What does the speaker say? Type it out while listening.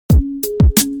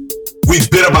We've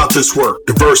been about this work: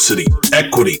 diversity,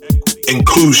 equity,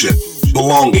 inclusion,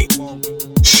 belonging.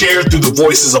 Shared through the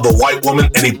voices of a white woman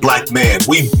and a black man.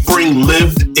 We bring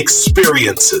lived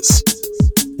experiences.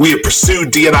 We have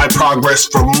pursued D&I progress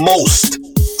for most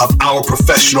of our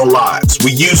professional lives.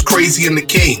 We use Crazy and the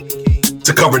King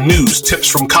to cover news, tips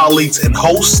from colleagues, and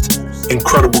host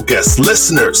incredible guests.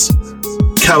 Listeners,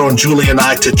 count on Julie and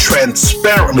I to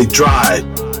transparently drive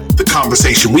the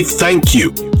conversation. We thank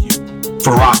you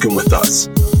for rocking with us.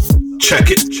 Check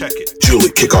it.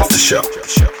 Julie, kick off the show.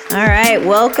 All right.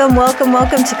 Welcome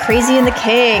to Crazy and the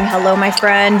King. Hello, my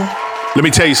friend. Let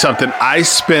me tell you something. I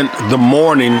spent the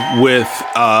morning with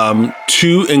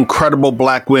two incredible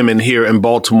black women here in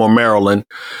Baltimore, Maryland.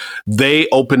 They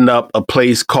opened up a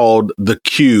place called The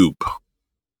Cube.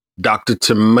 Dr.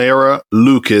 Tamara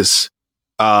Lucas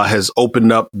has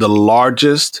opened up the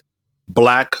largest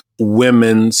black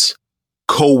women's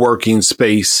co-working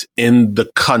space in the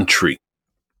country.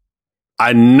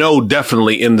 I know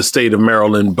definitely in the state of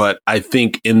Maryland, but I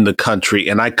think in the country.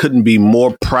 And I couldn't be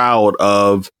more proud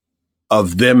of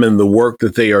them and the work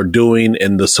that they are doing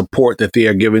and the support that they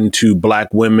are giving to black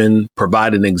women,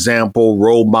 provide an example,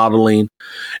 role modeling,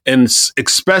 and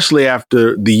especially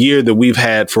after the year that we've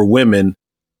had for women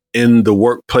in the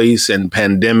workplace and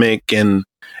pandemic and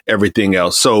everything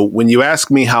else. So when you ask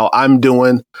me how I'm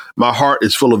doing, my heart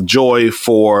is full of joy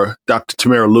for Dr.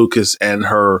 Tamara Lucas and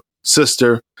her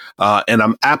sister. And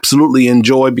I'm absolutely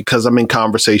enjoyed because I'm in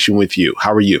conversation with you.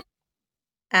 How are you?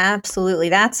 Absolutely.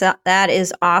 That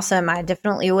is awesome. I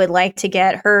definitely would like to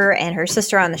get her and her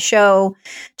sister on the show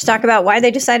to talk about why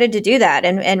they decided to do that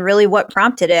and really what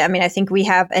prompted it. I mean, I think we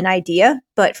have an idea,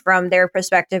 but from their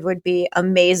perspective would be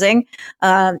amazing.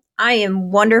 I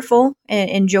am wonderful and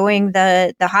enjoying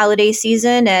the holiday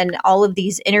season and all of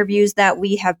these interviews that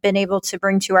we have been able to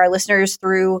bring to our listeners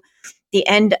through the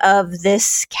end of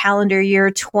this calendar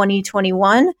year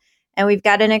 2021. And we've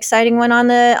got an exciting one on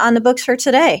the books for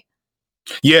today.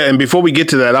 Yeah. And before we get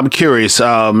to that, I'm curious.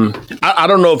 I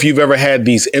don't know if you've ever had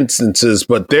these instances,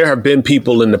 but there have been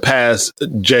people in the past,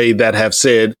 Jay, that have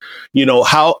said, you know,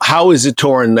 how is it,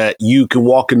 Torrin, that you can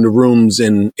walk into rooms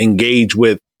and engage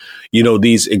with, you know,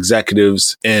 these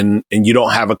executives and you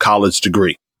don't have a college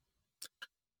degree?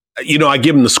 You know, I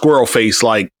give them the squirrel face,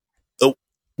 like,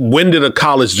 when did a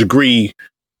college degree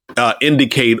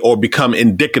indicate or become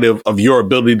indicative of your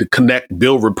ability to connect,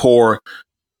 build rapport?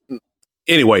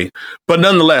 Anyway, but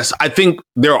nonetheless, I think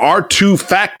there are two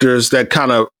factors that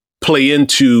kind of play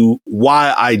into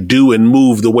why I do and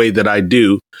move the way that I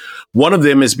do. One of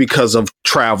them is because of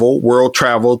travel, world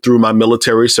travel through my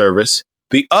military service.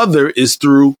 The other is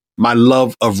through my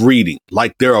love of reading.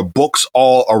 Like, there are books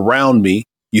all around me.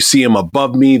 You see them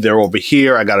above me. They're over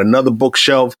here. I got another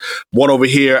bookshelf, one over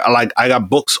here. I got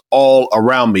books all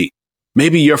around me.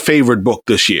 Maybe your favorite book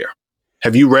this year.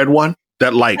 Have you read one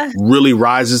that really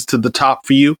rises to the top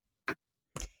for you?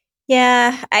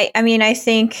 Yeah, I mean, I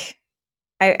think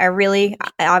I really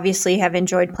obviously have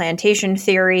enjoyed Plantation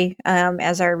Theory,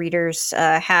 as our readers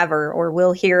have or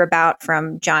will hear about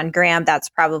from John Graham. That's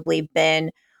probably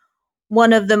been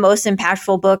one of the most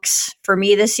impactful books for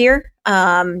me this year,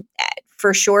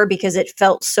 for sure, because it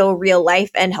felt so real life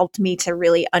and helped me to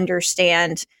really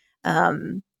understand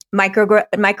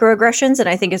microaggressions. And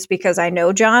I think it's because I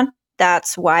know John.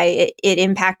 That's why it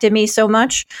impacted me so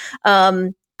much.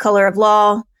 Color of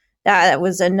Law, that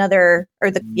was another,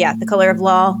 The Color of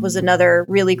Law was another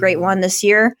really great one this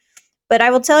year. But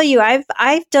I will tell you,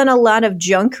 I've done a lot of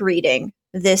junk reading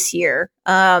this year.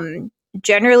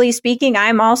 Generally speaking,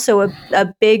 I'm also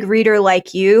a big reader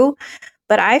like you,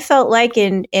 but I felt like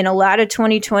in a lot of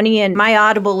 2020, and my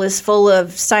Audible is full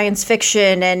of science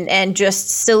fiction and just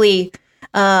silly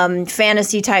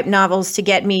fantasy type novels to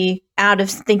get me out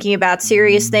of thinking about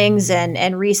serious things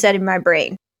and resetting my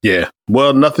brain. Yeah,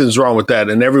 well, nothing's wrong with that.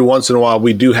 And every once in a while,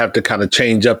 we do have to kind of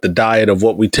change up the diet of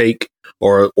what we take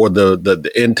or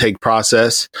the intake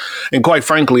process. And quite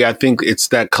frankly, I think it's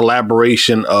that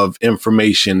collaboration of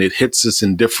information. It hits us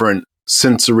in different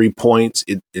sensory points.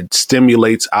 It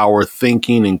stimulates our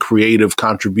thinking and creative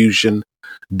contribution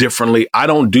differently. I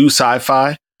don't do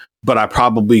sci-fi, but I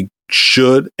probably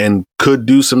should and could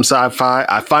do some sci-fi.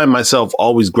 I find myself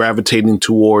always gravitating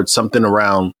towards something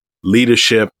around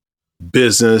leadership,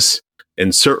 business,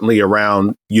 and certainly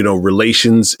around,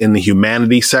 relations in the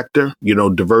humanity sector,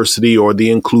 diversity or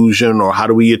the inclusion, or how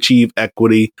do we achieve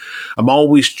equity? I'm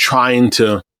always trying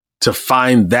to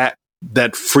find that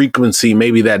frequency,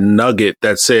 maybe that nugget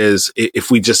that says,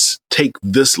 if we just take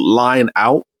this line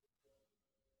out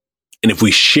and if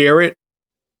we share it,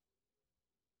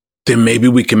 then maybe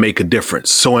we can make a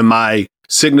difference. So in my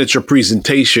signature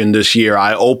presentation this year,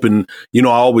 I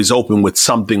always open with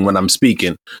something when I'm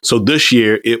speaking. So this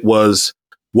year it was,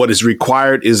 what is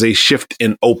required is a shift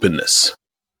in openness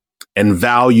and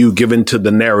value given to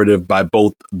the narrative by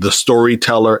both the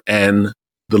storyteller and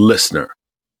the listener.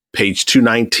 Page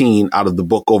 219 out of the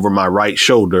book over my right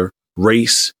shoulder,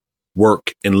 Race,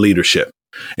 Work, and Leadership.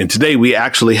 And today we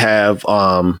actually have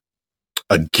a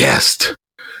guest.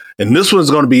 And this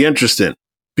one's going to be interesting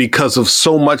because of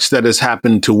so much that has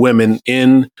happened to women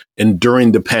in and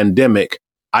during the pandemic.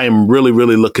 I am really,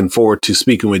 really looking forward to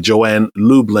speaking with Joann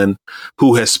Lublin,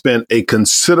 who has spent a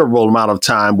considerable amount of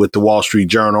time with the Wall Street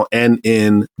Journal and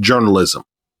in journalism.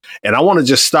 And I want to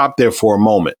just stop there for a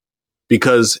moment,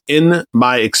 because in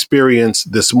my experience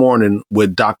this morning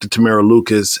with Dr. Tamara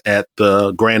Lucas at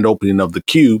the grand opening of the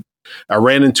Cube, I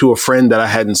ran into a friend that I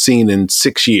hadn't seen in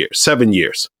 7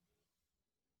 years.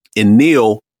 In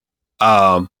Neil,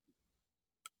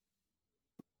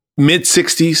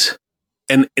 mid-60s.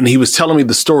 And he was telling me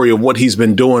the story of what he's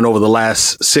been doing over the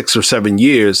last 6 or 7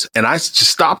 years. And I just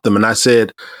stopped him and I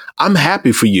said, I'm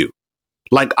happy for you.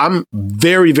 Like, I'm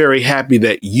very, very happy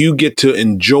that you get to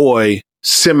enjoy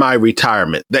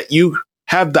semi-retirement, that you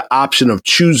have the option of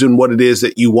choosing what it is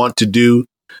that you want to do,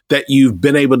 that you've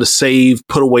been able to save,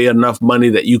 put away enough money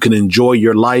that you can enjoy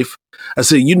your life. I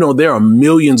said, there are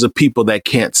millions of people that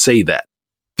can't say that.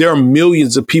 There are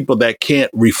millions of people that can't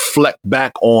reflect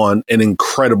back on an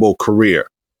incredible career.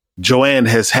 Joann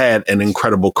has had an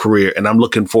incredible career, and I'm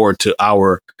looking forward to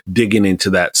our digging into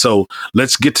that. So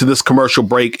let's get to this commercial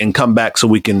break and come back so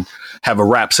we can have a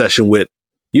rap session with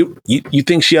you. You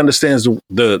think she understands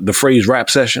the phrase rap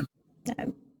session?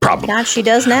 Probably not. She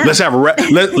does now. Let's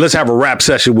have a rap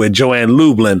session with Joann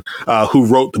Lublin, who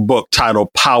wrote the book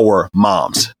titled Power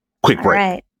Moms. Quick break. All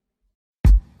right.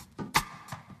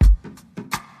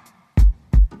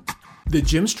 The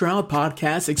Jim Stroud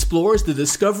Podcast explores the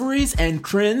discoveries and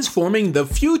trends forming the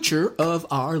future of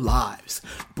our lives.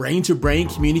 Brain-to-brain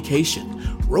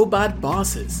communication, robot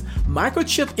bosses,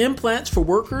 microchip implants for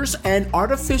workers, and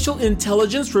artificial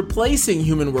intelligence replacing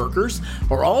human workers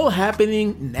are all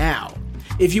happening now.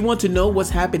 If you want to know what's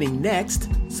happening next,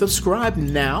 subscribe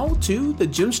now to the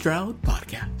Jim Stroud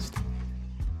Podcast.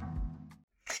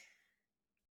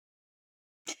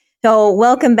 So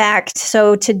welcome back.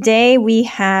 So today we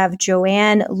have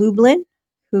Joann Lublin,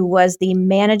 who was the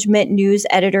management news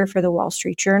editor for the Wall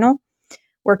Street Journal,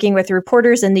 working with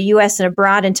reporters in the U.S. and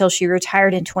abroad until she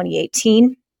retired in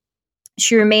 2018.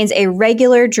 She remains a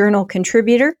regular journal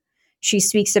contributor. She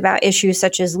speaks about issues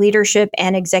such as leadership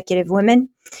and executive women.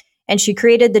 And she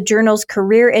created the journal's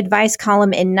career advice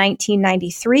column in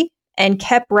 1993 and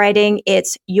kept writing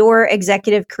its Your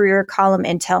Executive Career column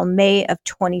until May of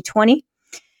 2020.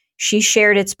 She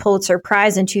shared its Pulitzer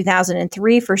Prize in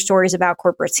 2003 for stories about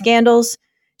corporate scandals.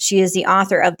 She is the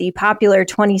author of the popular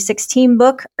 2016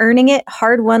 book, Earning It,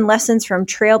 Hard-Won Lessons from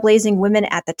Trailblazing Women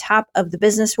at the Top of the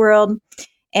Business World.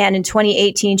 And in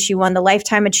 2018, she won the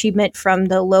Lifetime Achievement from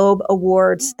the Loeb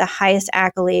Awards, the highest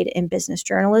accolade in business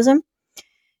journalism.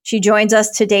 She joins us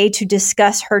today to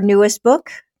discuss her newest book,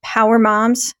 Power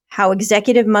Moms, How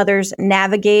Executive Mothers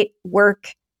Navigate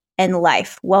Work and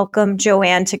Life. Welcome,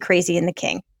 Joann, to Crazy and the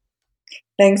King.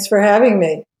 Thanks for having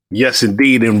me. Yes,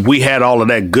 indeed. And we had all of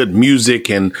that good music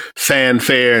and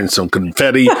fanfare and some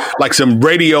confetti, like some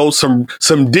radio, some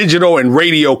digital and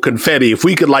radio confetti. If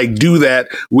we could do that,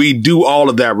 we do all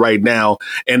of that right now.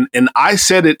 And I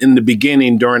said it in the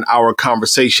beginning during our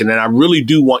conversation, and I really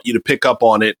do want you to pick up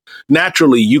on it.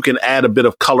 Naturally, you can add a bit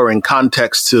of color and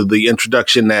context to the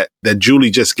introduction that Julie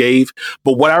just gave.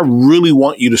 But what I really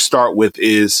want you to start with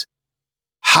is,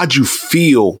 how'd you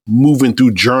feel moving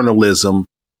through journalism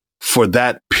for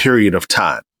that period of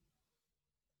time?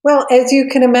 Well, as you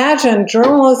can imagine,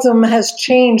 journalism has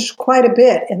changed quite a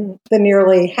bit in the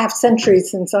nearly half century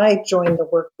since I joined the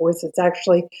workforce. It's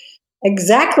actually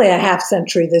exactly a half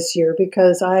century this year,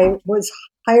 because I was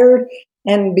hired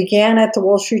and began at the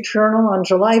Wall Street Journal on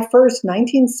July 1st,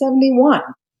 1971.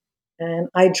 And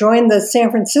I joined the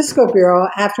San Francisco Bureau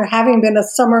after having been a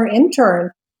summer intern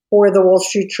for the Wall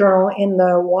Street Journal in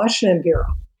the Washington Bureau.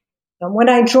 And when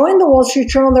I joined the Wall Street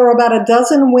Journal, there were about a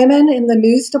dozen women in the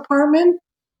news department.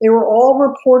 They were all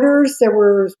reporters. There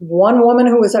was one woman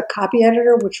who was a copy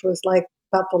editor, which was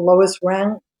about the lowest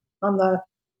rank on the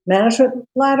management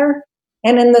ladder.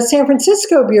 And in the San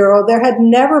Francisco Bureau, there had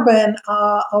never been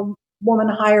a woman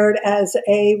hired as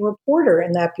a reporter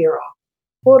in that bureau.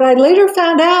 What I later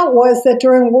found out was that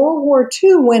during World War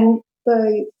II, when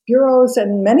the bureaus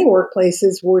and many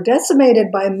workplaces were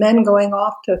decimated by men going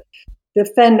off to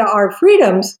defend our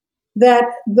freedoms, that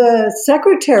the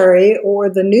secretary or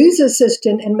the news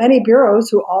assistant in many bureaus,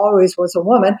 who always was a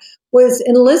woman, was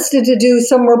enlisted to do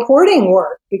some reporting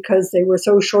work because they were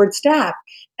so short-staffed.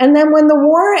 And then when the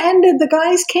war ended, the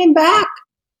guys came back,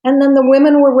 and then the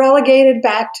women were relegated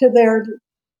back to their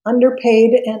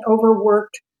underpaid and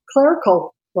overworked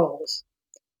clerical roles.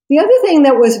 The other thing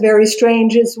that was very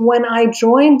strange is when I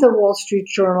joined the Wall Street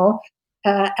Journal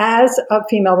as a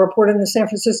female reporter in the San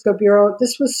Francisco bureau,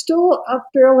 this was still a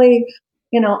fairly,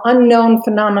 unknown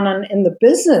phenomenon in the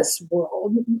business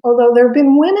world. Although there have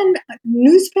been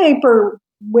newspaper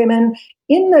women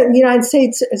in the United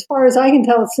States, as far as I can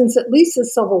tell, since at least the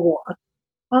Civil War.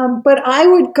 But I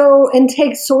would go and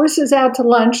take sources out to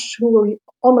lunch who were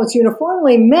almost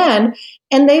uniformly men,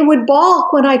 and they would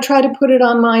balk when I tried to put it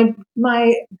on my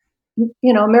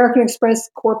American Express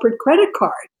corporate credit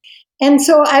card. And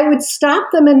so I would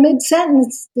stop them in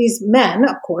mid-sentence, these men,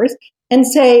 of course, and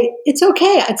say, it's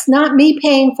okay. It's not me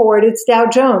paying for it. It's Dow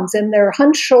Jones. And their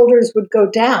hunched shoulders would go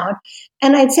down.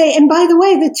 And I'd say, and by the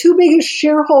way, the two biggest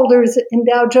shareholders in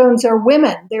Dow Jones are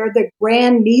women. They're the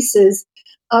grand nieces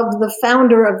of the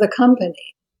founder of the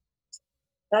company.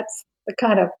 That's the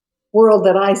kind of world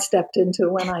that I stepped into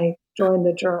when I joined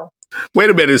the Journal. Wait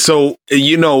a minute. So,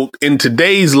 in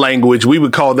today's language, we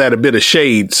would call that a bit of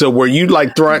shade. So were you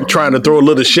like trying to throw a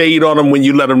little shade on them when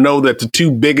you let them know that the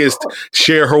two biggest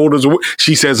shareholders were?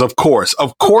 She says, of course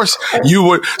you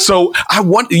would. So I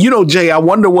want, Jay, I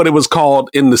wonder what it was called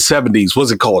in the 70s.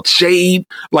 Was it called shade?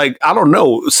 Like, I don't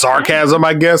know, sarcasm,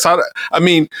 I guess. I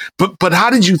mean, but how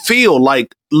did you feel?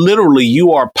 Like, literally,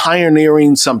 you are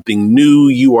pioneering something new.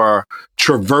 You are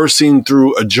traversing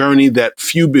through a journey that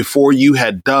few before you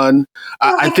had done.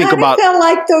 Well, I think about felt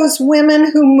like those women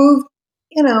who moved,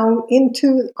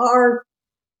 into our,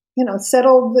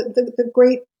 settled the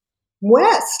great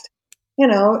West, in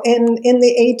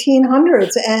the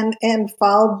 1800s and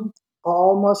followed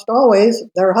almost always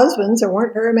their husbands. There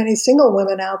weren't very many single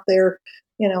women out there,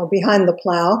 behind the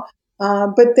plow.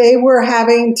 But they were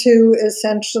having to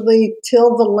essentially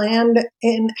till the land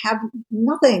and have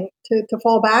nothing to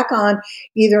fall back on,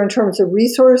 either in terms of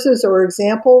resources or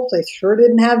examples. They sure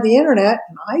didn't have the internet,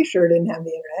 and I sure didn't have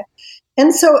the internet.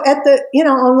 And so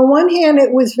on the one hand,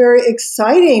 it was very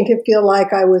exciting to feel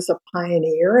like I was a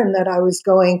pioneer and that I was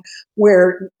going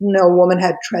where no woman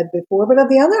had tread before. But on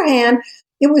the other hand,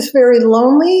 it was very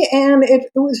lonely and it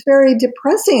was very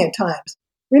depressing at times.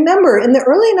 Remember, in the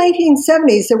early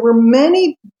 1970s, there were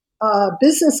many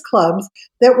business clubs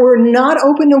that were not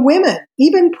open to women.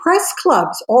 Even press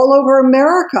clubs all over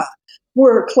America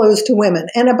were closed to women.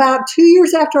 And about 2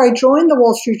 years after I joined the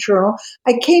Wall Street Journal,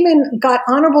 I came in, got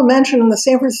honorable mention in the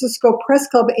San Francisco Press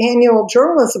Club annual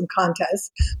journalism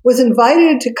contest, was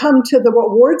invited to come to the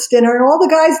awards dinner, and all the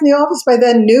guys in the office by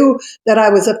then knew that I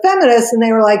was a feminist, and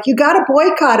they were like, you got to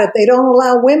boycott it. They don't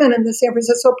allow women in the San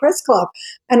Francisco Press Club.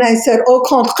 And I said, au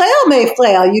contraire, mes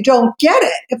frères, you don't get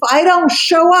it. If I don't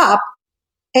show up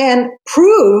and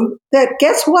prove that,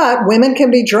 guess what, women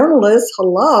can be journalists,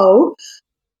 hello,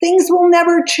 things will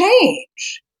never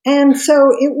change. And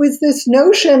so it was this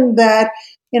notion that,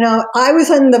 I was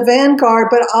in the vanguard,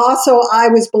 but also I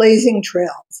was blazing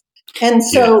trails. And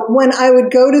so when I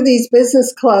would go to these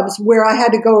business clubs where I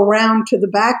had to go around to the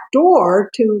back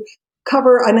door to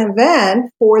cover an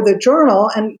event for the Journal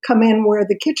and come in where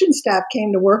the kitchen staff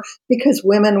came to work because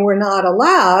women were not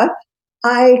allowed,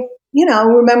 I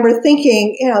remember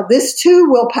thinking, this too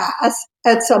will pass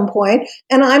at some point,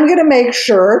 and I'm going to make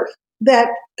sure that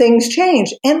things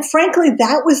change. And frankly,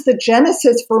 that was the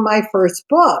genesis for my first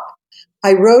book.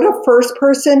 I wrote a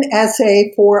first-person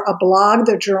essay for a blog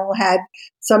the Journal had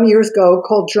some years ago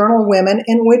called Journal Women,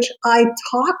 in which I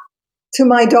talked to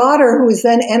my daughter, who was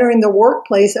then entering the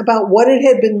workplace, about what it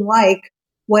had been like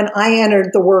when I entered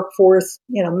the workforce,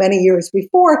 many years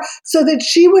before, so that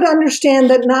she would understand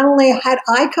that not only had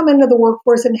I come into the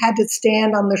workforce and had to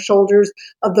stand on the shoulders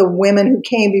of the women who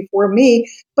came before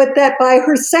me, but that by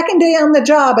her second day on the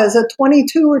job as a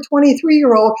 22 or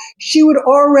 23-year-old, she would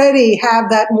already have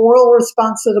that moral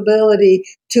responsibility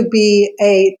to be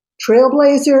a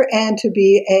trailblazer and to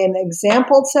be an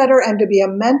example setter and to be a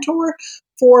mentor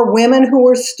for women who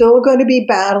are still going to be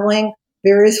battling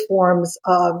various forms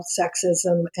of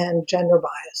sexism and gender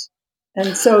bias.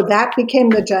 And so that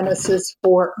became the genesis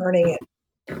for Earning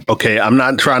It. Okay, I'm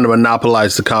not trying to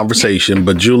monopolize the conversation,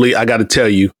 but Julie, I got to tell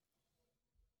you,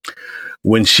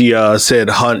 when she said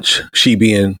hunch, she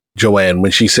being Joann, when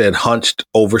she said hunched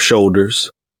over shoulders,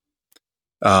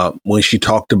 when she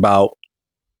talked about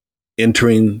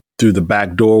entering through the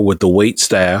back door with the wait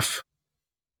staff,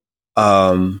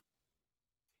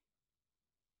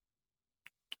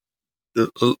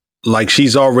 like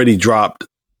she's already dropped.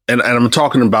 And I'm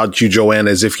talking about you, Joann,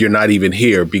 as if you're not even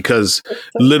here, because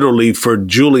literally for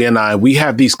Julie and I, we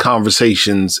have these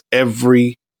conversations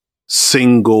every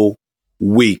single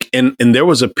week. And there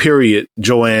was a period,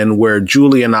 Joann, where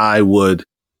Julie and I would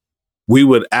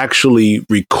actually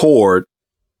record.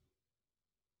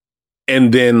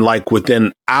 And then like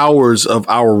within hours of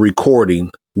our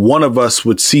recording, one of us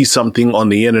would see something on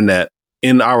the internet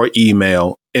in our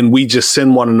email, and we just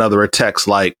send one another a text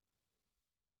like,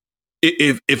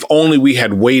 if only we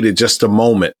had waited just a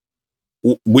moment,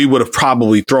 we would have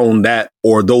probably thrown that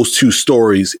or those two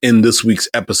stories in this week's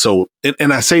episode.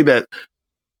 And I say that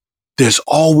there's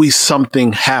always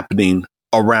something happening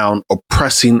around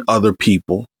oppressing other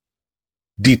people,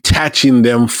 detaching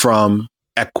them from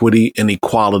equity and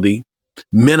equality,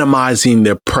 minimizing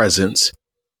their presence.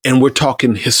 And we're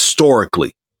talking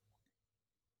historically.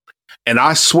 And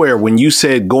I swear, when you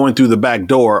said going through the back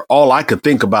door, all I could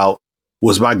think about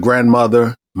was my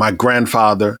grandmother, my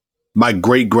grandfather, my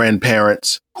great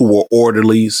grandparents who were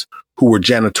orderlies, who were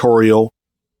janitorial,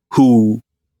 who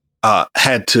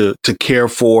had to care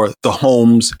for the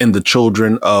homes and the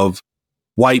children of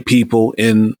white people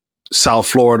in South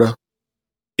Florida.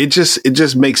 It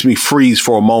just makes me freeze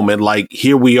for a moment. Like,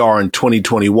 here we are in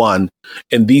 2021,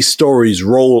 and these stories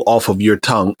roll off of your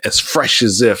tongue as fresh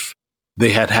as if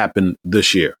they had happened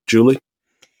this year. Julie?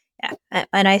 Yeah.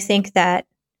 And I think that,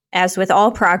 as with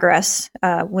all progress,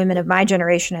 women of my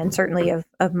generation and certainly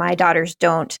of my daughters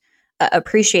don't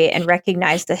appreciate and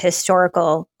recognize the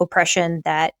historical oppression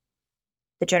that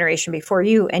the generation before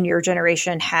you and your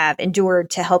generation have endured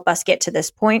to help us get to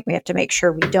this point. We have to make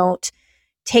sure we don't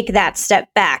take that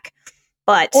step back,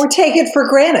 or take it for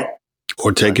granted.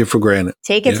 Take it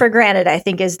for granted, I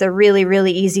think, is the really,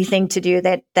 really easy thing to do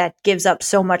that gives up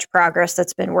so much progress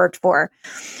that's been worked for.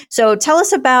 So tell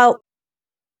us about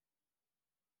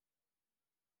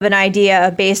an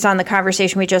idea based on the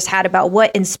conversation we just had about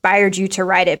what inspired you to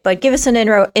write it, but give us an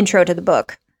intro to the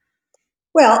book.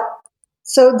 Well,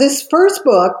 so this first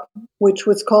book, which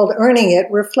was called Earning It,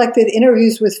 reflected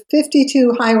interviews with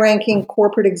 52 high-ranking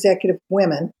corporate executive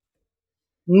women,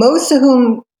 most of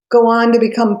whom go on to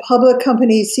become public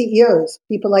company CEOs,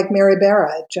 people like Mary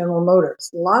Barra at General Motors.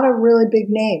 A lot of really big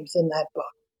names in that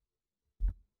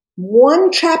book.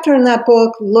 One chapter in that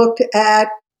book looked at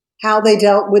how they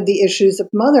dealt with the issues of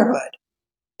motherhood.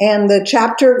 And the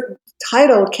chapter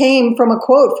title came from a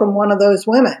quote from one of those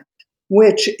women,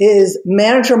 which is,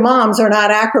 "Manager moms are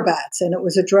not acrobats." And it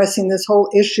was addressing this whole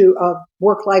issue of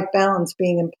work-life balance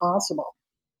being impossible.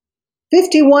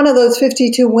 51 of those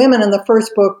 52 women in the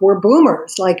first book were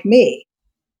boomers like me,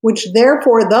 which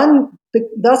therefore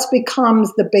thus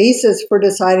becomes the basis for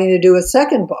deciding to do a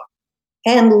second book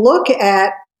and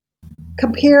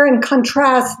compare and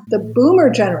contrast the boomer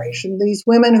generation, these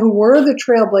women who were the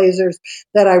trailblazers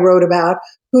that I wrote about,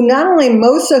 who not only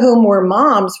most of whom were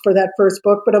moms for that first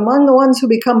book, but among the ones who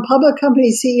become public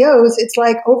company CEOs, it's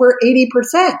like over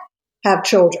 80% have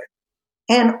children.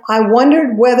 And I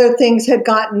wondered whether things had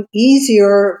gotten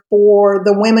easier for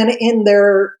the women in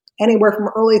their anywhere from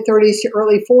early 30s to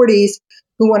early 40s,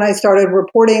 who, when I started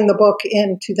reporting the book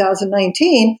in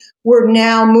 2019, were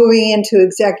now moving into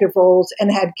executive roles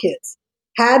and had kids.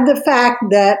 Had the fact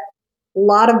that a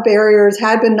lot of barriers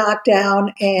had been knocked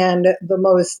down and the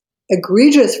most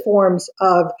egregious forms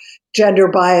of gender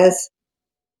bias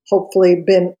hopefully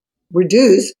been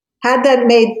reduced, had that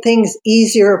made things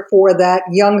easier for that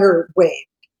younger wave.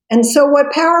 And so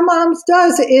what Power Moms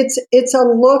does, it's a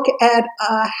look at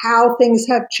how things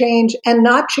have changed and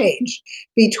not changed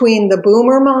between the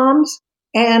boomer moms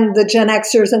and the Gen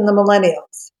Xers and the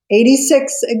millennials.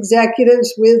 86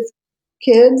 executives with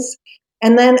kids.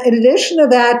 And then in addition to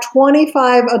that,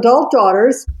 25 adult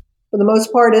daughters, for the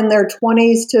most part in their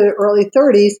 20s to early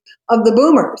 30s, of the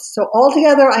boomers. So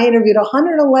altogether, I interviewed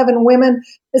 111 women,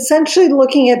 essentially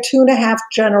looking at 2.5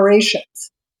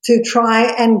 generations to try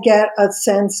and get a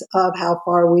sense of how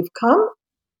far we've come,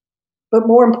 but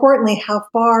more importantly, how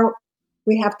far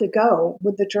we have to go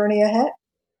with the journey ahead.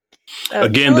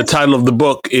 Again, the title of the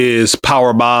book is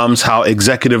Power Moms, How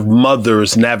Executive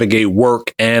Mothers Navigate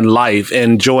Work and Life.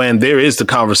 And Joann, there is the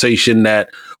conversation that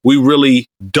we really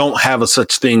don't have a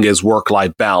such thing as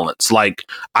work-life balance. Like,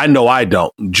 I know I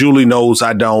don't. Julie knows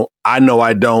I don't. I know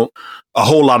I don't. A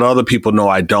whole lot of other people know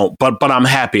I don't, but I'm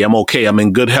happy. I'm okay. I'm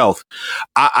in good health.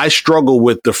 I struggle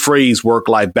with the phrase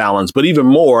work-life balance, but even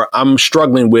more, I'm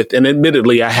struggling with, and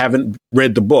admittedly, I haven't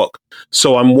read the book.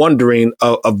 So I'm wondering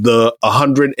of the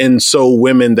 100 and so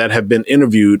women that have been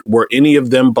interviewed, were any of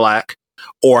them Black?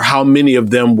 or how many of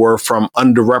them were from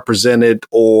underrepresented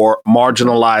or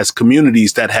marginalized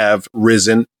communities that have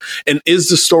risen? And is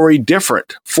the story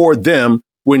different for them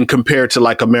when compared to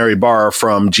like a Mary Barra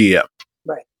from GM?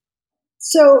 Right.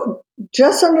 So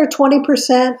just under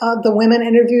 20% of the women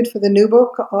interviewed for the new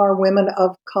book are women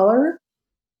of color.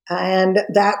 And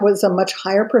that was a much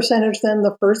higher percentage than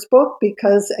the first book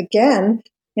because, again,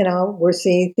 we're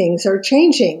seeing things are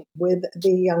changing with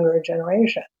the younger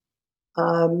generation.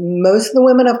 Most of the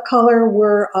women of color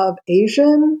were of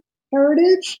Asian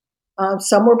heritage.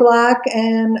 Some were Black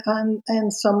and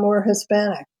some were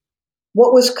Hispanic.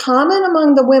 What was common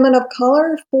among the women of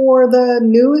color for the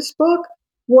newest book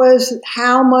was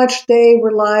how much they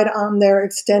relied on their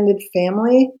extended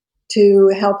family to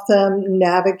help them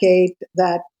navigate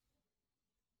that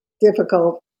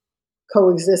difficult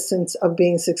coexistence of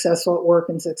being successful at work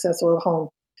and successful at home.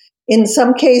 In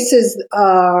some cases,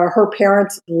 her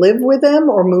parents lived with them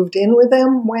or moved in with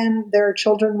them when their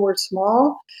children were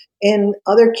small. In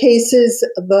other cases,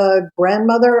 the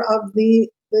grandmother of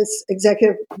this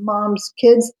executive mom's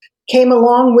kids came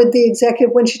along with the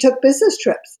executive when she took business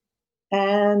trips.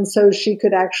 And so she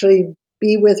could actually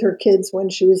be with her kids when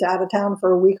she was out of town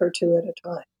for a week or two at a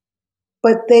time.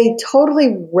 But they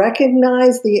totally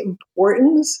recognize the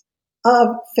importance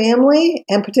of family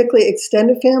and particularly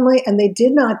extended family, and they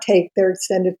did not take their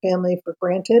extended family for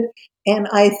granted. And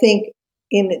I think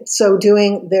in so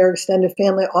doing, their extended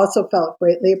family also felt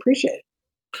greatly appreciated.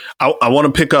 I want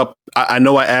to pick up. I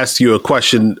know I asked you a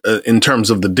question in terms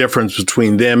of the difference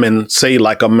between them and say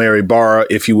like a Mary Barra,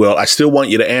 if you will. I still want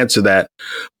you to answer that,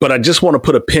 but I just want to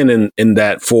put a pin in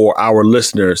that for our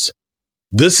listeners.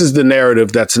 This is the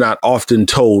narrative that's not often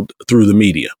told through the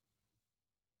media.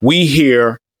 We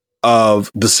hear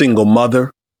of the single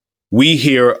mother. We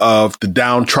hear of the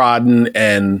downtrodden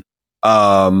and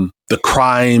the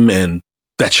crime, and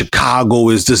that Chicago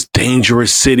is this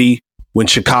dangerous city when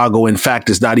Chicago, in fact,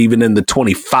 is not even in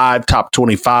the top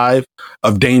 25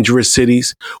 of dangerous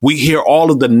cities. We hear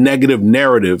all of the negative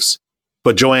narratives,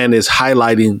 but Joann is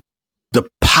highlighting the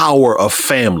power of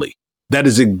family. That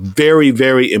is a very,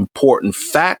 very important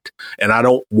fact, and I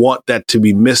don't want that to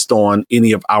be missed on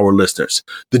any of our listeners.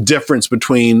 The difference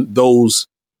between those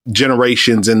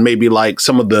generations and maybe like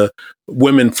some of the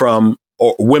women from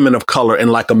or women of color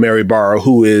and like a Mary Barra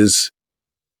who is,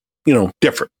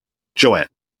 different. Joann.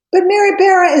 But Mary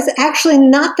Barra is actually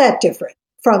not that different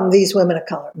from these women of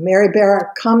color. Mary Barra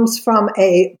comes from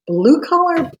a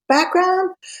blue-collar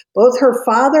background. Both her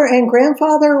father and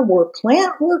grandfather were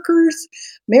plant workers.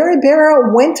 Mary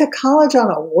Barra went to college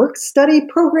on a work-study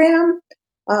program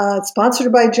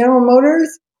sponsored by General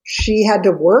Motors. She had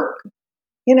to work,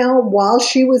 while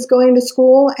she was going to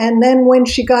school. And then when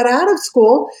she got out of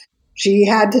school, she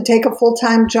had to take a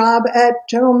full-time job at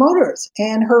General Motors.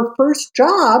 And her first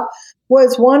job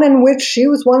was one in which she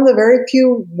was one of the very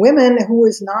few women who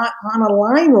was not on a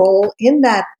line roll in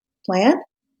that plant.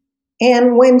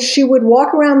 And when she would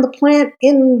walk around the plant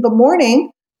in the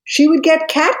morning, she would get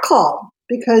catcalled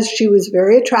because she was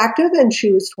very attractive and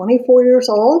she was 24 years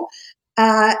old.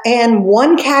 And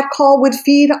one catcall would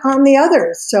feed on the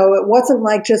others. So it wasn't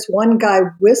like just one guy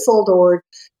whistled or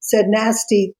said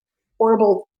nasty,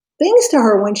 horrible things to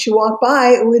her when she walked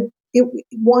by.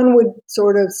 One would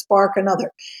sort of spark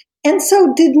another. And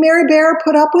so did Mary Barra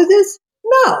put up with this?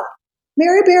 No.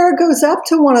 Mary Barra goes up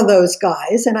to one of those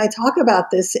guys, and I talk about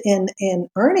this in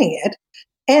Earning It,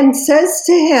 and says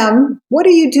to him, "What are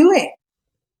you doing?"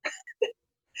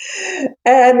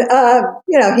 And,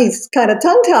 he's kind of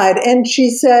tongue-tied. And she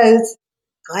says,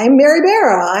 "I'm Mary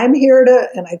Barra. I'm here to,"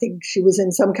 and I think she was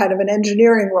in some kind of an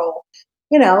engineering role,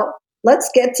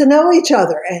 "let's get to know each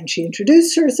other." And she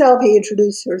introduced herself. He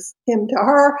introduced him to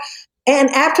her.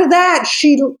 And after that,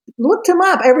 she looked him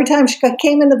up every time she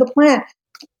came into the plant.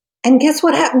 And guess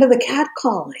what happened to the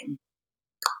catcalling?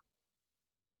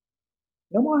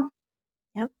 No more.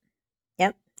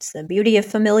 Yep. It's the beauty of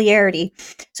familiarity.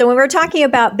 So when we're talking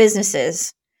about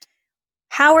businesses,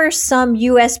 how are some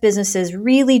U.S. businesses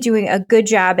really doing a good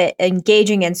job at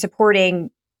engaging and supporting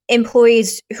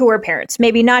employees who are parents?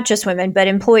 Maybe not just women, but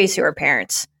employees who are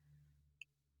parents.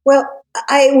 Well,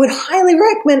 I would highly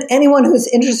recommend anyone who's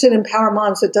interested in Power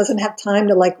Moms that doesn't have time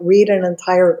to read an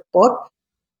entire book,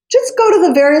 just go to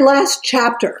the very last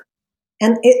chapter.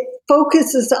 And it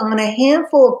focuses on a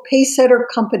handful of pacesetter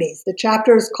companies. The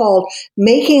chapter is called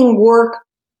Making Work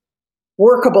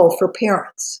Workable for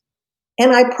Parents.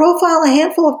 And I profile a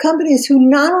handful of companies who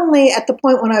not only at the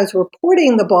point when I was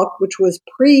reporting the book, which was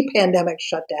pre-pandemic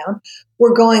shutdown,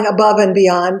 were going above and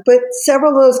beyond, but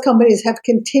several of those companies have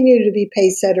continued to be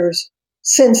pacesetters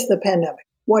since the pandemic.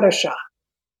 What a shock.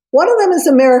 One of them is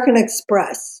American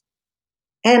Express.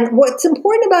 And what's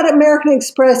important about American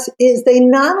Express is they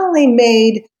not only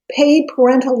made paid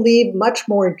parental leave much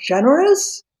more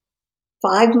generous,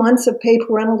 5 months of paid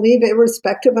parental leave,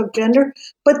 irrespective of gender,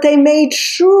 but they made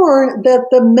sure that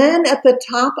the men at the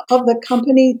top of the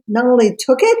company not only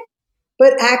took it,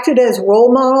 but acted as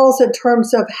role models in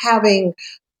terms of having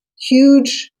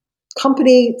huge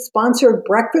company-sponsored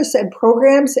breakfasts and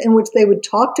programs in which they would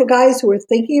talk to guys who were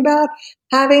thinking about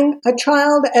having a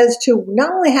child as to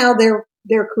not only how their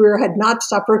career had not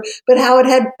suffered, but how it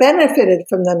had benefited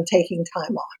from them taking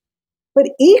time off. But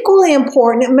equally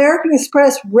important, American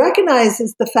Express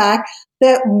recognizes the fact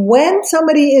that when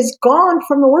somebody is gone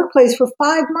from the workplace for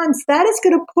 5 months, that is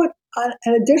going to put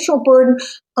an additional burden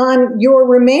on your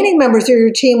remaining members of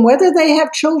your team, whether they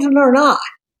have children or not.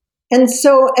 And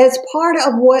so as part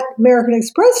of what American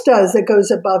Express does that goes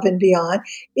above and beyond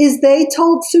is they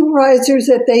told supervisors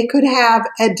that they could have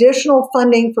additional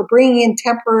funding for bringing in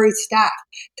temporary staff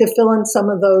to fill in some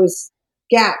of those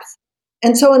gaps.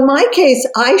 And so in my case,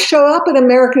 I show up at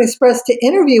American Express to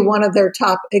interview one of their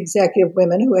top executive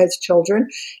women who has children.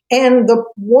 And the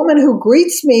woman who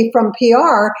greets me from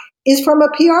PR is from a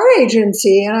PR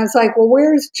agency. And I was like, well,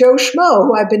 where's Joe Schmo,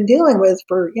 who I've been dealing with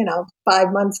for,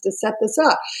 5 months to set this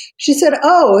up? She said,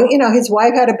 his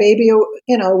wife had a baby,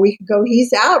 a week ago.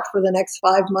 He's out for the next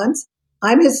 5 months.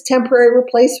 I'm his temporary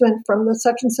replacement from the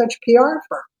such and such PR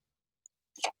firm.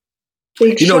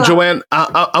 Joann,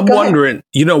 I'm wondering,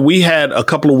 we had a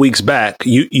couple of weeks back,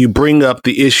 you bring up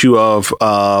the issue of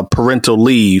parental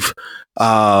leave.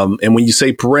 And when you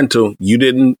say parental, you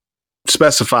didn't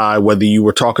specify whether you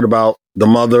were talking about the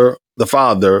mother, the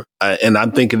father. And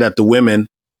I'm thinking that the women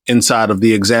inside of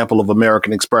the example of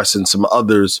American Express and some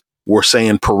others were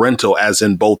saying parental as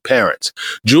in both parents.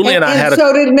 Julie and I had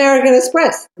so did American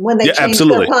Express when they changed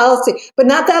their policy, but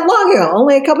not that long ago,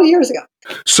 only a couple of years ago.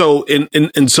 So,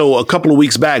 so a couple of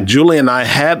weeks back, Julie and I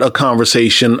had a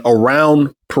conversation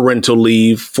around parental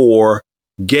leave for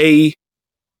gay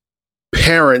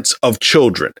parents of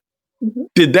children. Mm-hmm.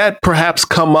 Did that perhaps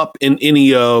come up in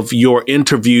any of your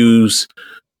interviews?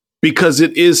 Because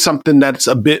it is something that's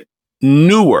a bit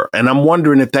newer. And I'm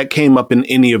wondering if that came up in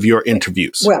any of your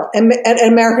interviews. Well, at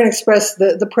American Express,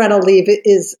 the parental leave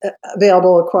is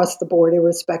available across the board,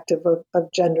 irrespective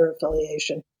of gender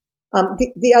affiliation.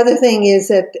 The other thing is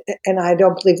that, and I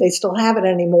don't believe they still have it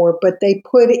anymore, but they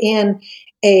put in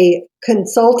a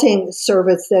consulting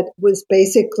service that was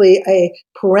basically a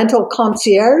parental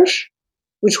concierge,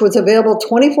 which was available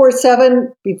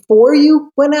 24/7 before you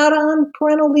went out on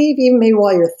parental leave, even maybe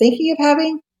while you're thinking of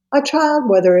having a child,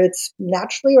 whether it's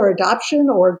naturally or adoption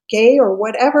or gay or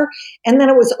whatever. And then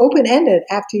it was open-ended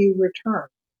after you return.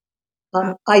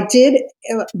 I did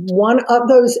one of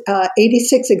those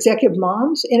 86 executive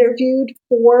moms interviewed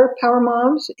for Power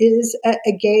Moms is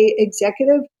a gay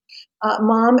executive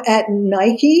mom at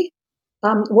Nike.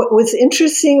 What was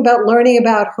interesting about learning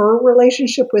about her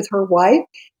relationship with her wife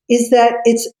is that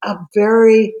it's a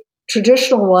very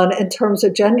traditional one in terms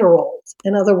of gender roles.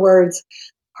 In other words,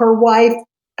 her wife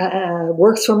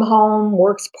works from home,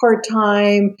 works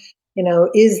part-time,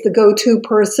 is the go-to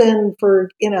person for,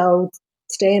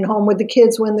 staying home with the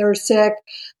kids when they're sick.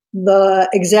 The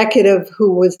executive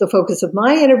who was the focus of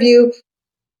my interview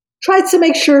tries to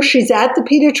make sure she's at the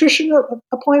pediatrician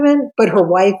appointment, but her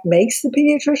wife makes the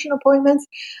pediatrician appointments.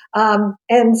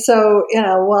 And so,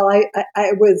 while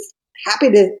I was happy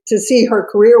to see her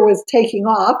career was taking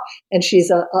off and she's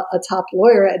a top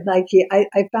lawyer at Nike,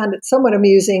 I found it somewhat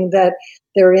amusing that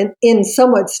they're in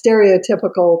somewhat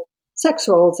stereotypical sex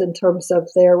roles in terms of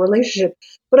their relationship.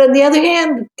 But on the other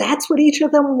hand, that's what each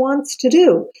of them wants to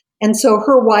do. And so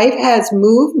her wife has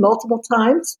moved multiple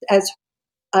times as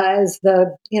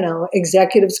the,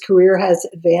 executive's career has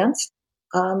advanced.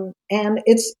 And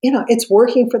it's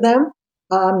working for them.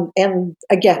 And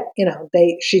again,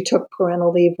 she took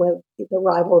parental leave with the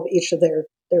arrival of each of their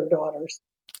daughters.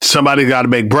 Somebody got to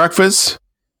make breakfast.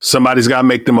 Somebody's got to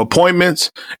make them appointments,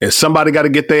 and somebody got to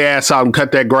get their ass out and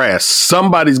cut that grass.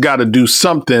 Somebody's got to do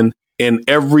something in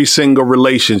every single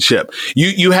relationship.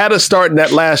 You had to start in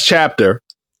that last chapter.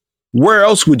 Where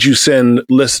else would you send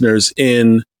listeners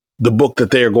in the book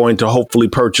that they are going to hopefully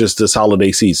purchase this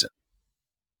holiday season?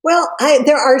 Well,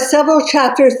 there are several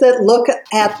chapters that look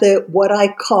at what I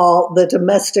call the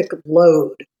domestic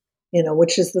load,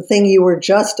 which is the thing you were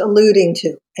just alluding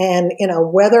to. And,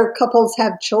 whether couples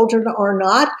have children or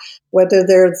not, whether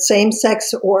they're same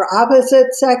sex or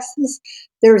opposite sexes,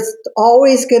 there's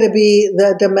always going to be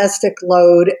the domestic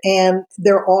load, and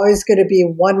there's always going to be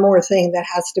one more thing that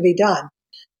has to be done.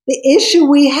 The issue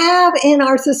we have in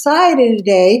our society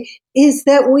today is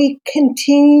that we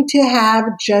continue to have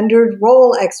gendered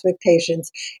role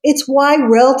expectations. It's why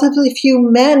relatively few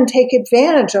men take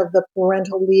advantage of the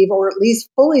parental leave, or at least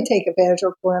fully take advantage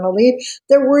of parental leave.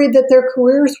 They're worried that their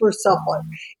careers were suffered.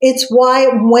 It's why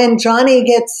when Johnny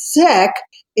gets sick,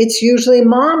 it's usually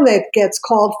mom that gets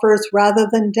called first rather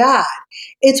than dad.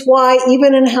 It's why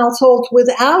even in households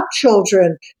without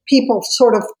children, people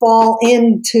sort of fall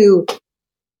into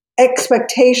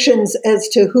expectations as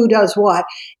to who does what.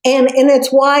 And it's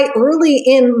why early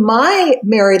in my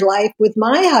married life with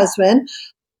my husband,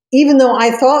 even though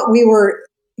I thought we were,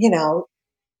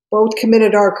 both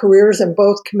committed our careers and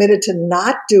both committed to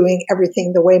not doing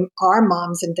everything the way our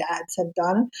moms and dads had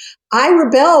done, I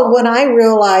rebelled when I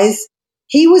realized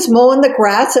he was mowing the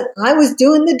grass and I was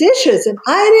doing the dishes, and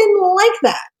I didn't like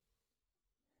that.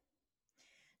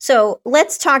 So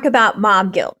let's talk about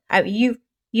mom guilt. You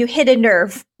hit a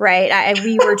nerve, right?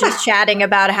 We were just chatting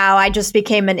about how I just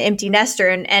became an empty nester.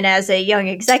 And as a young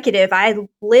executive, I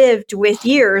lived with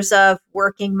years of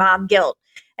working mom guilt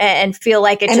and feel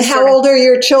like it and just how old are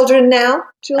your children now,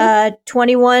 Julie?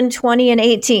 21, 20, and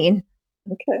 18.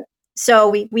 Okay. So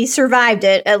we survived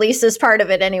it, at least as part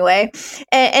of it anyway.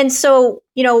 And so,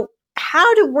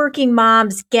 how do working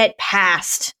moms get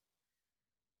past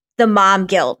the mom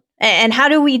guilt? And how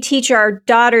do we teach our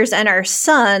daughters and our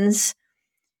sons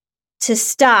to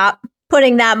stop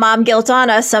putting that mom guilt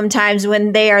on us sometimes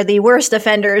when they are the worst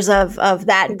offenders of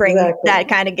that, bring that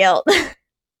kind of guilt?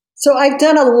 So I've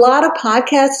done a lot of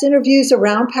podcast interviews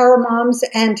around Power Moms,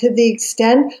 and to the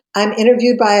extent I'm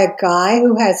interviewed by a guy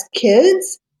who has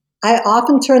kids, I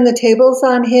often turn the tables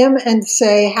on him and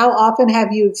say, how often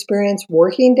have you experienced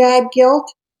working dad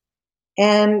guilt?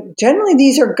 And generally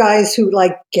these are guys who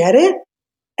get it.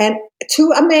 And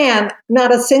to a man,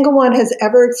 not a single one has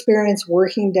ever experienced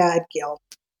working dad guilt.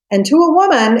 And to a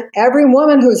woman, every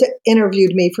woman who's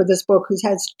interviewed me for this book who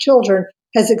has children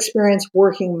has experienced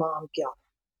working mom guilt.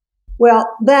 Well,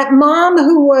 that mom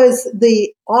who was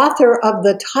the author of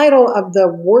the title of the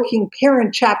working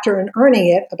parent chapter in Earning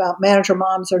It about manager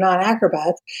moms are not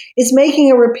acrobats is making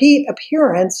a repeat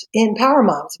appearance in Power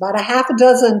Moms. About a half a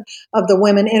dozen of the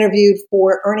women interviewed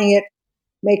for Earning It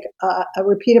make a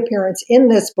repeat appearance in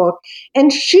this book.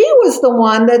 And she was the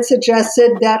one that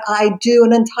suggested that I do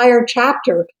an entire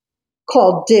chapter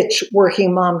called Ditch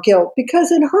Working Mom Guilt,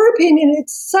 because in her opinion,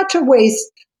 it's such a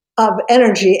waste of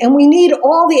energy, and we need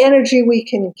all the energy we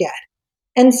can get.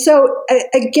 And so,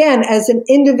 again, as an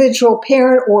individual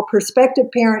parent or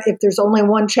prospective parent, if there's only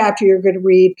one chapter you're going to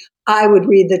read, I would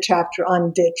read the chapter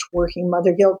on Ditch Working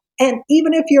Mother Guilt. And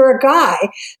even if you're a guy,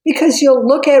 because you'll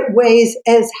look at ways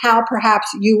as how perhaps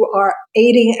you are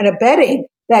aiding and abetting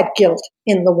that guilt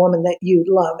in the woman that you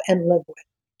love and live with.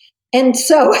 And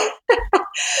so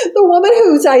the woman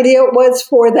whose idea it was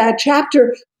for that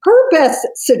chapter, her best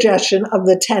suggestion of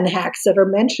the 10 hacks that are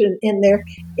mentioned in there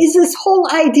is this whole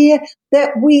idea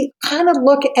that we kind of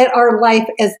look at our life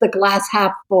as the glass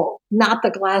half full, not the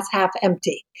glass half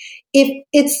empty. If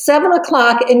it's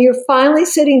 7:00 and you're finally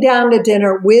sitting down to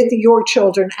dinner with your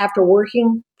children after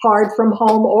working hard from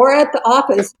home or at the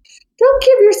office, don't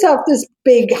give yourself this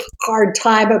big hard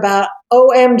time about,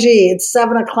 OMG, it's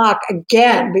 7:00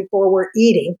 again before we're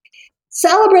eating.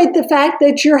 Celebrate the fact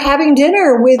that you're having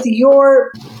dinner with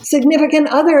your significant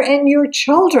other and your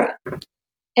children.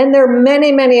 And there are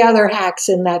many, many other hacks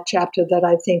in that chapter that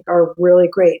I think are really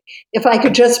great. If I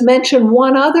could just mention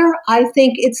one other, I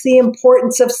think it's the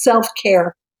importance of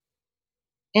self-care.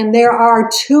 And there are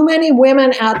too many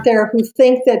women out there who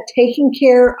think that taking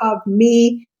care of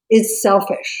me is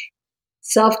selfish.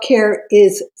 Self-care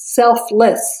is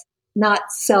selfless, not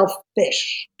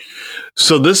selfish.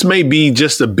 So this may be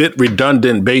just a bit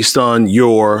redundant based on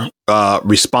your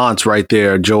response right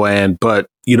there, Joann. But,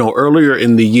 earlier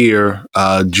in the year,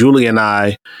 Julie and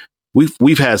I,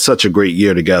 we've had such a great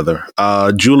year together.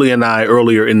 Julie and I,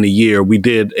 earlier in the year, we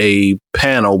did a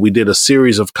panel. We did a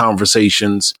series of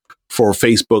conversations for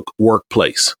Facebook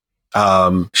Workplace.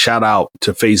 Shout out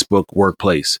to Facebook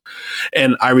Workplace.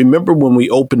 And I remember when we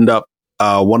opened up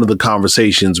one of the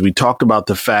conversations, we talked about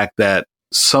the fact that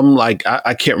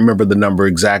I can't remember the number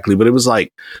exactly, but it was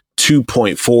like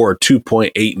 2.4 or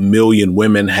 2.8 million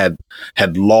women had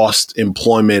lost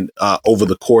employment over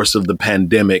the course of the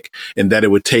pandemic, and that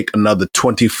it would take another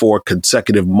 24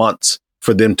 consecutive months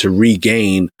for them to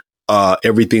regain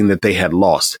everything that they had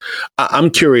lost. I'm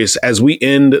curious, as we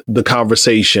end the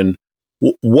conversation,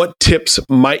 what tips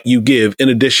might you give in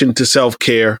addition to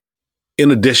self-care, in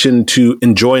addition to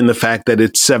enjoying the fact that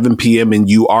it's 7 p.m. and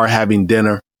you are having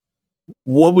dinner?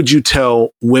 What would you tell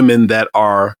women that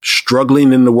are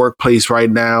struggling in the workplace right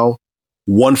now,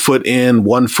 1 foot in,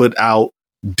 1 foot out,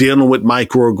 dealing with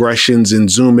microaggressions in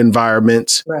Zoom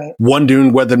environments, Right.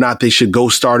 wondering whether or not they should go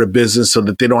start a business so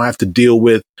that they don't have to deal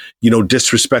with,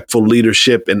 disrespectful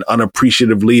leadership and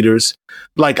unappreciative leaders.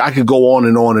 Like, I could go on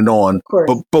and on and on. Of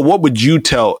course. But what would you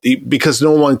tell, because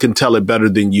no one can tell it better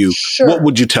than you. Sure. What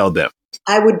would you tell them?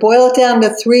 I would boil it down to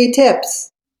 3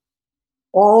 tips,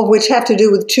 all of which have to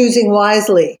do with choosing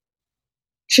wisely.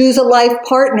 Choose a life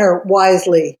partner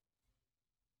wisely.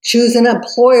 Choose an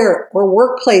employer or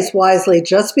workplace wisely.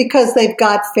 Just because they've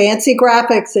got fancy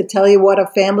graphics that tell you what a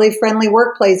family-friendly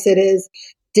workplace it is,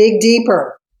 dig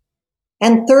deeper.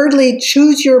 And thirdly,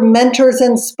 choose your mentors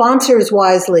and sponsors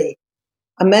wisely.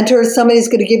 A mentor is somebody who's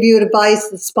going to give you advice.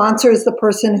 The sponsor is the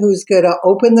person who's going to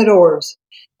open the doors.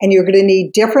 And you're going to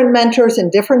need different mentors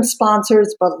and different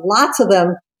sponsors, but lots of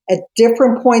them at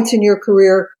different points in your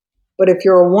career. But if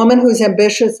you're a woman who's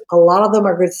ambitious, a lot of them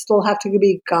are going to still have to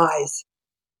be guys.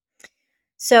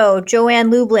 So,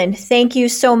 Joann Lublin, thank you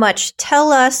so much.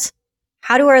 Tell us,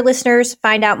 how do our listeners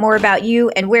find out more about you,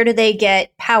 and where do they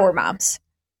get Power Moms?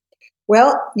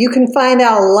 Well, you can find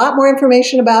out a lot more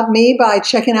information about me by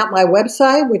checking out my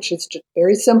website, which is just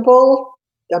very simple,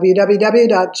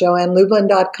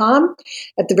 www.joannlublin.com.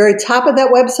 At the very top of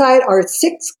that website are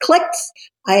 6 clicks.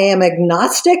 I am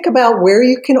agnostic about where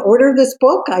you can order this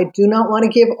book. I do not want to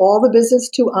give all the business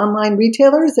to online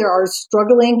retailers. There are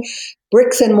struggling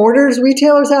bricks and mortars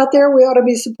retailers out there we ought to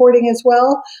be supporting as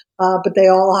well, but they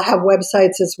all have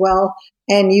websites as well.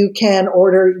 And you can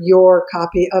order your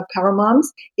copy of Power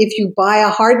Moms. If you buy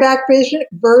a hardback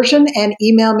version and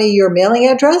email me your mailing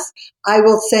address, I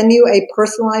will send you a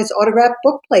personalized autographed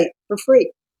book plate for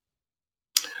free.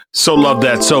 So love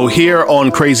that. So here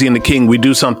on Crazy and the King, we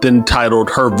do something titled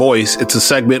Her Voice. It's a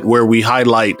segment where we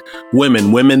highlight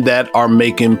women that are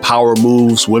making power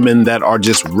moves, women that are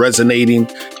just resonating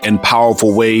in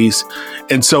powerful ways.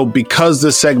 And so because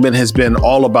this segment has been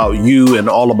all about you and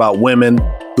all about women,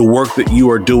 the work that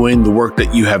you are doing, the work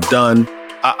that you have done,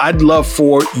 I'd love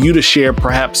for you to share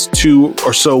perhaps 2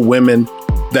 or so women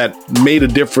that made a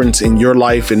difference in your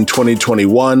life in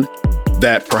 2021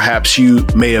 that perhaps you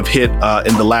may have hit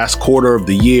in the last quarter of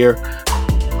the year.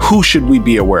 Who should we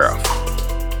be aware of?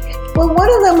 Well, one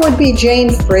of them would be Jane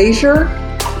Fraser.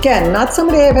 Again, not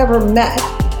somebody I've ever met,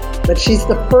 but she's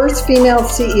the first female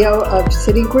CEO of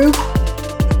Citigroup.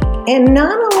 And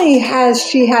not only has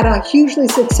she had a hugely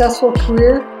successful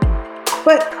career,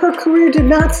 but her career did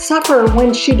not suffer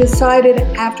when she decided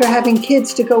after having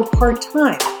kids to go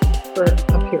part-time for a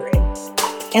period.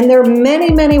 And there are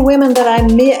many, many women that I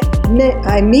meet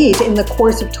in the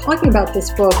course of talking about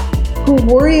this book who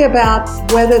worry about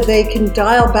whether they can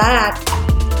dial back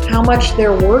how much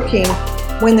they're working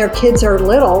when their kids are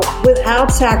little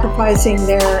without sacrificing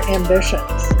their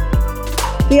ambitions.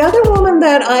 The other woman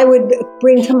that I would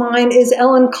bring to mind is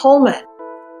Ellen Kullman.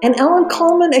 And Ellen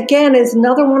Kullman, again, is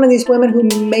another one of these women who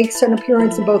makes an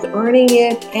appearance in both Earning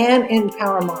It and in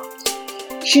Power Moms.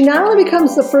 She not only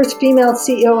becomes the first female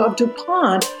CEO of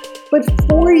DuPont, but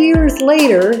 4 years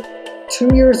later, 2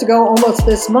 years ago, almost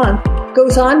this month,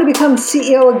 goes on to become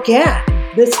CEO again,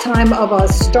 this time of a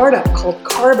startup called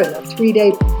Carbon, a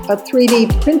 3D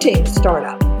printing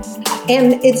startup.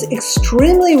 And it's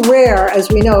extremely rare,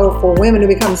 as we know, for women to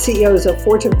become CEOs of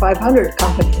Fortune 500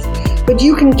 companies. But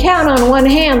you can count on one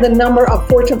hand the number of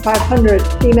Fortune 500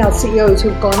 female CEOs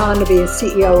who've gone on to be a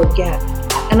CEO again.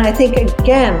 And I think,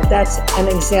 again, that's an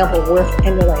example worth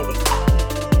emulating.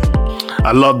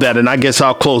 I love that. And I guess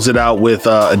I'll close it out with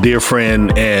a dear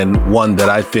friend and one that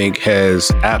I think has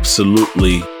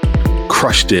absolutely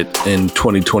crushed it in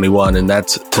 2021. And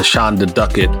that's Tashonda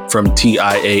Duckett from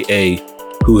TIAA,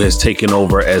 who has taken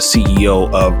over as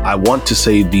CEO of, I want to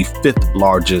say, the 5th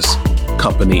largest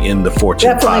company in the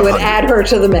Fortune 500. Definitely would add her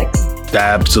to the mix.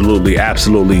 Absolutely.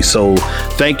 Absolutely. So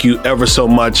thank you ever so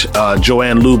much,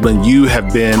 Joann Lublin. You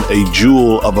have been a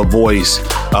jewel of a voice,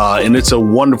 and it's a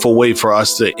wonderful way for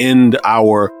us to end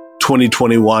our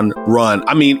 2021 run.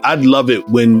 I mean, I'd love it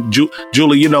when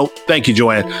Julie, thank you,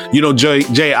 Joann.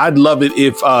 Jay, I'd love it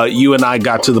if you and I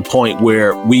got to the point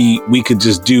where we could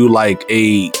just do like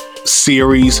a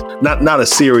series, not a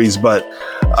series, but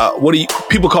what do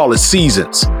people call it?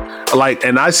 Seasons.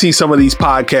 And I see some of these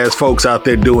podcast folks out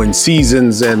there doing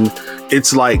seasons, and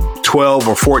it's like 12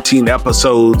 or 14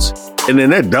 episodes, and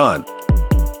then they're done.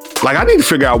 I need to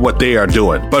figure out what they are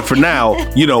doing. But for now,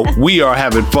 we are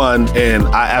having fun, and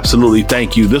I absolutely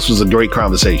thank you. This was a great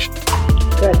conversation.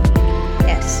 Good.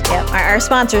 Yes. Yep. Our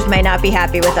sponsors may not be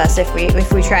happy with us if we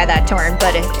try that term,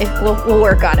 but if we'll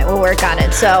work on it. We'll work on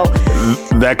it. So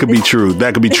that could be true.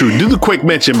 That could be true. Do the quick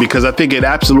mention because I think it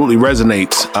absolutely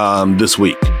resonates this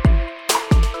week.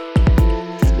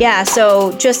 Yeah,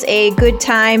 so just a good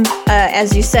time.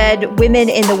 As you said, Women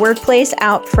in the Workplace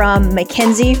out from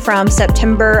Mackenzie from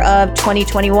September of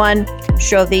 2021.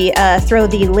 Throw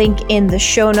the link in the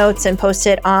show notes and post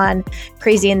it on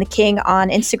Crazy and the King on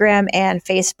Instagram and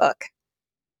Facebook.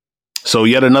 So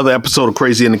yet another episode of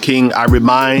Crazy and the King. I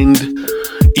remind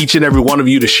each and every one of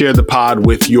you to share the pod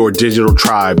with your digital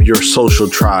tribe, your social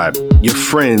tribe, your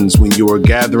friends when you are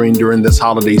gathering during this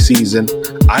holiday season.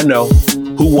 I know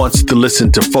who wants to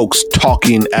listen to folks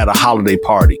talking at a holiday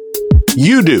party.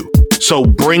 You do. So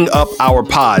bring up our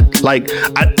pod.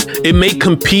 It may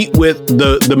compete with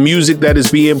the music that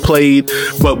is being played,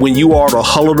 but when you are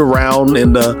huddled around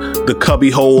in the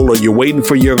cubby hole, or you're waiting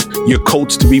for your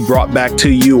coats to be brought back to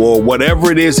you, or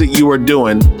whatever it is that you are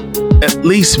doing, at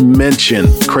least mention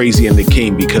Crazy and the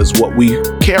King, because what we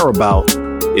care about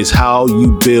is how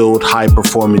you build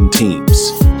high-performing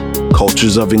teams,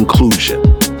 cultures of inclusion,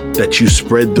 that you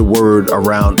spread the word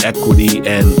around equity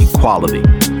and equality,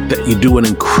 that you do an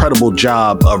incredible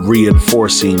job of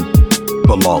reinforcing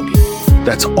belonging.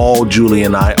 That's all Julie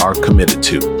and I are committed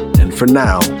to. And for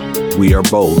now, we are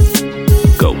both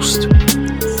Ghost.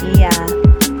 See ya.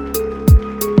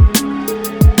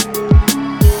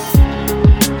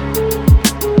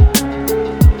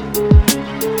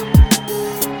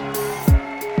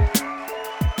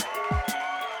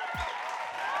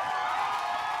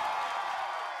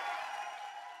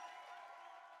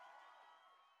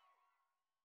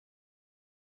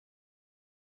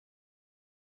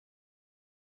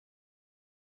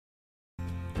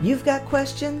 You've got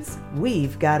questions,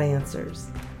 we've got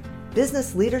answers.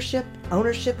 Business leadership,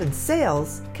 ownership, and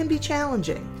sales can be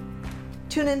challenging.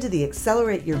 Tune into the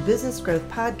Accelerate Your Business Growth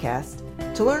podcast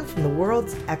to learn from the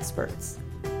world's experts.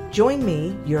 Join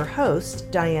me, your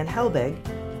host, Diane Helbig,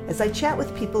 as I chat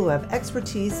with people who have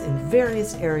expertise in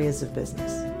various areas of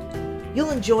business.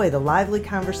 You'll enjoy the lively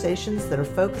conversations that are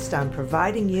focused on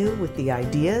providing you with the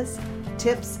ideas,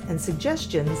 tips, and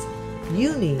suggestions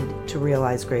you need to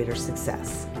realize greater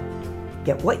success.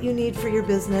 Get what you need for your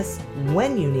business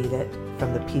when you need it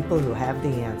from the people who have the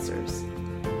answers.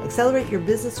 Accelerate Your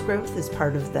Business Growth is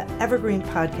part of the Evergreen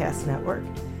Podcast Network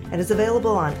and is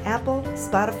available on Apple,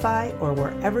 Spotify, or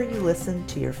wherever you listen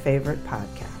to your favorite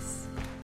podcasts.